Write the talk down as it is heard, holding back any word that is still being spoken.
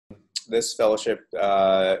this fellowship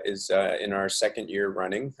is in our second year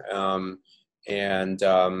running, and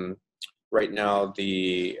right now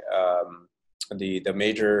the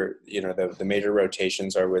major the major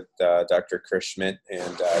rotations are with Dr. Chris Schmidt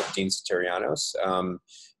and Dean Satirianos.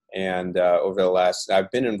 And over the last,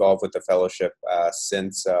 I've been involved with the fellowship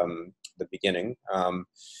since the beginning,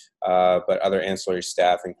 but other ancillary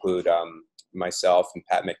staff include myself and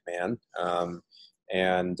Pat McMahon,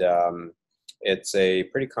 and it's a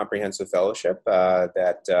pretty comprehensive fellowship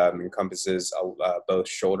that encompasses both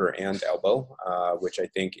shoulder and elbow, which I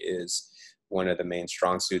think is one of the main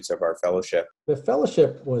strong suits of our fellowship. The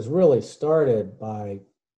fellowship was really started by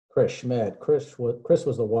Chris Schmidt. Chris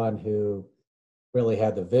was the one who really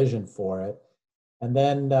had the vision for it. And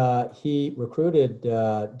then he recruited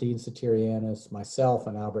Dean Satirianos, myself,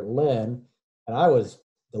 and Albert Lin, and I was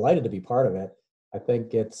delighted to be part of it. I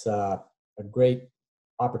think it's a great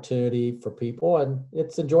opportunity for people, and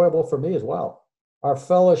it's enjoyable for me as well. Our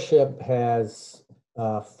fellowship has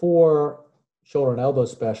 4 shoulder and elbow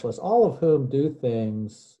specialists, all of whom do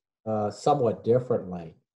things somewhat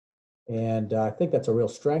differently. And I think that's a real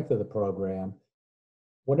strength of the program.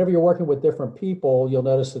 Whenever you're working with different people, you'll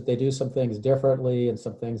notice that they do some things differently and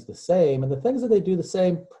some things the same. And the things that they do the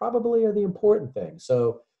same probably are the important things.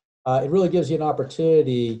 So it really gives you an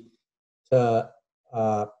opportunity to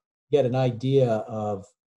get an idea of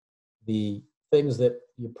the things that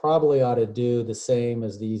you probably ought to do the same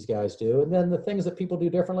as these guys do. And then the things that people do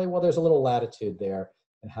differently, well, there's a little latitude there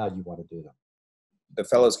in how you want to do them. The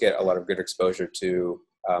fellows get a lot of good exposure to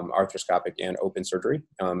arthroscopic and open surgery,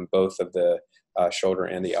 both of the shoulder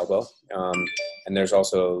and the elbow. And there's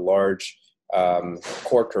also a large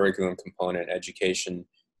core curriculum component, education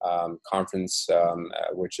conference,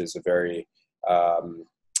 which is a very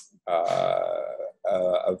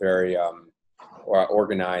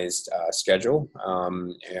organized schedule.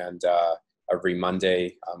 And every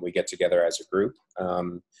Monday we get together as a group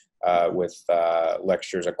with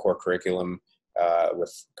lectures, a core curriculum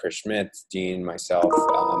with Chris Schmidt, Dean, myself,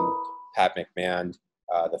 Pat McMahon,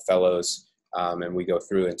 the fellows, and we go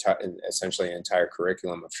through essentially an entire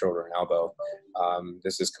curriculum of shoulder and elbow.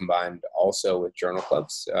 This is combined also with journal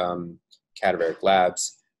clubs, cadaveric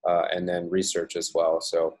labs, and then research as well.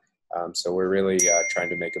 So we're really trying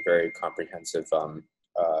to make a very comprehensive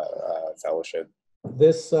fellowship.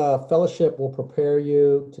 This fellowship will prepare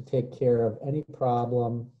you to take care of any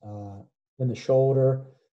problem in the shoulder,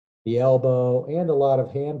 the elbow, and a lot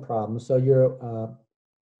of hand problems. So you're going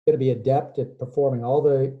to be adept at performing all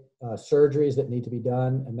the surgeries that need to be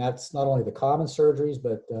done. And that's not only the common surgeries,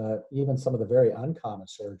 but even some of the very uncommon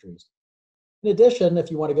surgeries. In addition,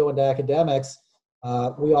 if you want to go into academics,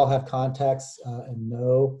 we all have contacts and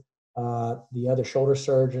know the other shoulder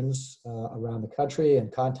surgeons around the country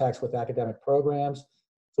and contacts with academic programs.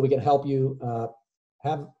 So we can help you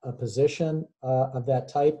have a position of that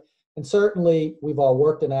type. And certainly we've all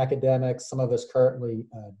worked in academics. Some of us currently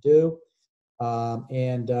do.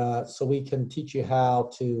 So we can teach you how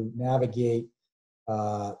to navigate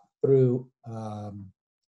through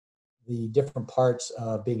the different parts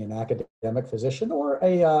of being an academic physician or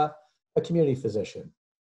a community physician.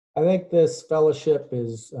 I think this fellowship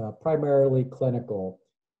is primarily clinical,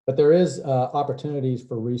 but there is opportunities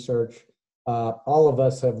for research. All of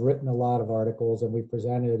us have written a lot of articles, and we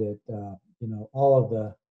presented at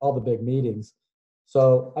all the big meetings.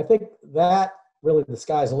 So I think that really the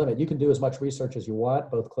sky's the limit. You can do as much research as you want,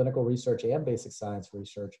 both clinical research and basic science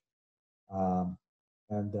research,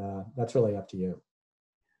 and that's really up to you.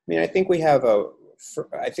 I mean, I think we have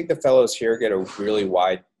I think the fellows here get a really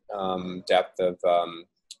wide depth of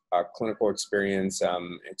clinical experience,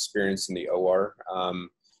 experience in the OR,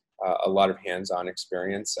 a lot of hands-on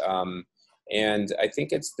experience. And I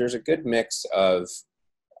think there's a good mix of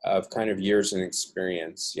kind of years and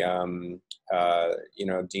experience.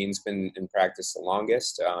 Dean's been in practice the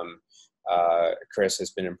longest. Chris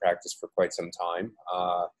has been in practice for quite some time.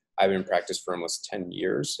 I've been in practice for almost 10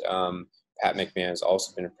 years. Pat McMahon has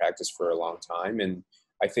also been in practice for a long time. And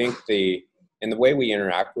I think the way we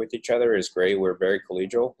interact with each other is great. We're very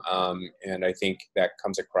collegial. And I think that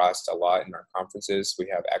comes across a lot in our conferences. We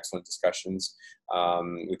have excellent discussions.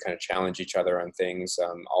 We kind of challenge each other on things.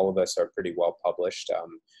 All of us are pretty well published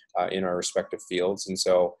in our respective fields. And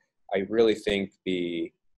so I really think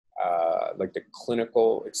the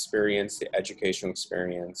clinical experience, the educational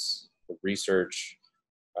experience, the research,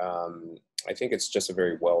 I think it's just a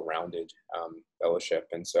very well-rounded fellowship.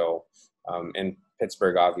 And so, and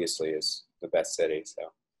Pittsburgh obviously is the best city.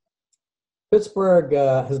 So Pittsburgh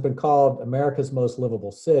has been called America's most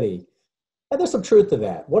livable city. And there's some truth to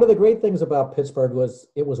that. One of the great things about Pittsburgh was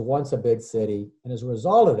it was once a big city. And as a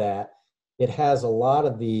result of that, it has a lot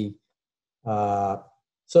of the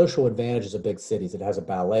social advantages of big cities. It has a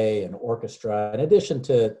ballet, an orchestra, in addition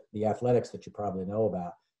to the athletics that you probably know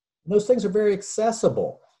about. And those things are very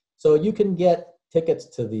accessible. So you can get tickets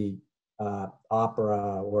to the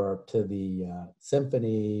opera or to the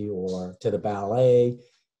symphony or to the ballet.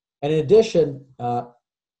 And in addition,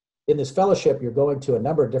 in this fellowship, you're going to a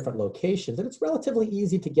number of different locations, and it's relatively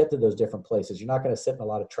easy to get to those different places. You're not going to sit in a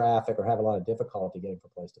lot of traffic or have a lot of difficulty getting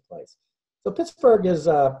from place to place. So Pittsburgh is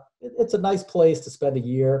it's a nice place to spend a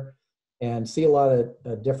year and see a lot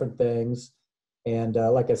of different things. And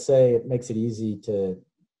like I say, it makes it easy to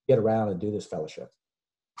get around and do this fellowship.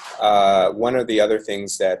 One of the other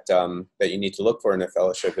things that that you need to look for in a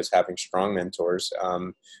fellowship is having strong mentors,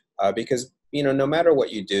 because no matter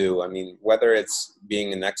what you do, I mean, whether it's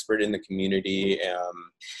being an expert in the community,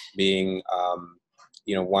 being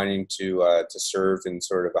wanting to serve in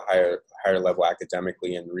sort of a higher level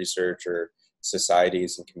academically in research or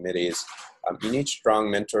societies and committees, you need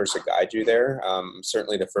strong mentors to guide you there.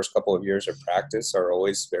 Certainly, the first couple of years of practice are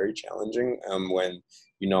always very challenging when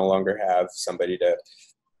you no longer have somebody to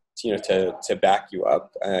back you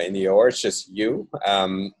up in the OR. It's just you,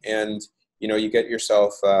 and you get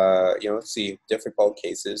yourself see difficult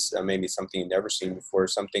cases, maybe something you've never seen before,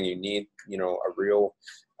 something you need a real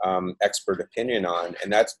expert opinion on,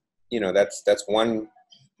 and that's one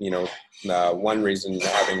one reason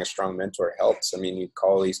having a strong mentor helps. I mean, you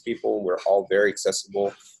call these people, we're all very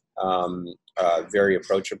accessible, very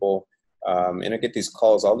approachable, and I get these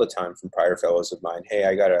calls all the time from prior fellows of mine. Hey,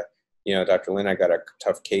 I got Dr. Lin, I got a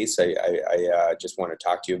tough case. I just want to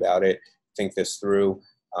talk to you about it, think this through.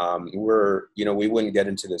 We wouldn't get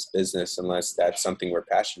into this business unless that's something we're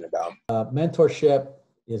passionate about. Mentorship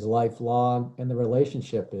is lifelong, and the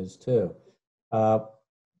relationship is too.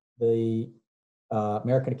 The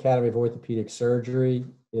American Academy of Orthopedic Surgery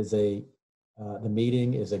is the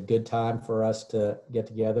meeting is a good time for us to get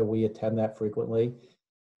together. We attend that frequently.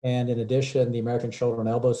 And in addition, the American Shoulder and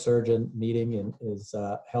Elbow Surgeon meeting is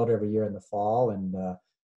held every year in the fall. And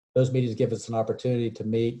those meetings give us an opportunity to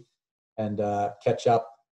meet and catch up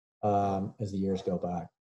as the years go by.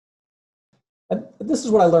 And this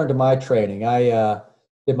is what I learned in my training. I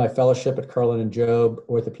did my fellowship at Lin and Dr.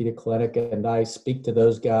 Orthopedic Clinic, and I speak to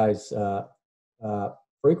those guys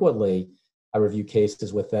frequently. I review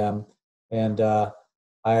cases with them, and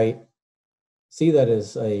I see that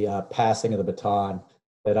as a passing of the baton,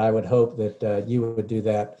 that I would hope that you would do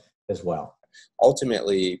that as well.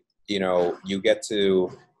 Ultimately, you get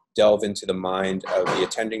to delve into the mind of the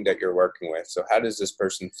attending that you're working with. So how does this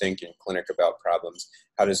person think in clinic about problems?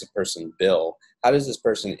 How does a person bill? How does this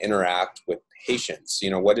person interact with patients?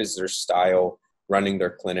 What is their style running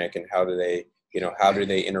their clinic, and how do they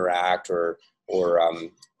interact or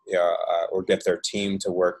get their team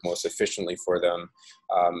to work most efficiently for them?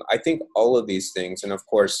 I think all of these things, and of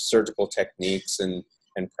course, surgical techniques and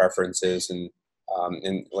preferences and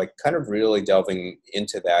like kind of really delving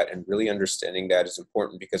into that and really understanding that is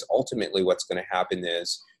important, because ultimately what's going to happen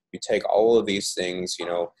is you take all of these things,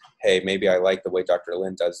 hey, maybe I like the way Dr.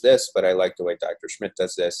 Lin does this, but I like the way Dr. Schmidt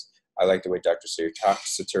does this. I like the way Dr.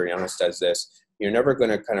 Saturianos does this. You're never going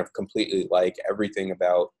to kind of completely like everything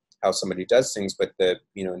about how somebody does things, but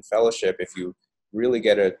in fellowship, if you really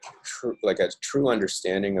get a true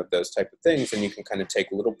understanding of those type of things, then you can kind of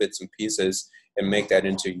take little bits and pieces and make that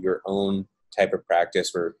into your own type of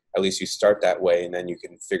practice, or at least you start that way, and then you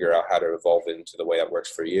can figure out how to evolve it into the way that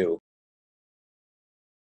works for you.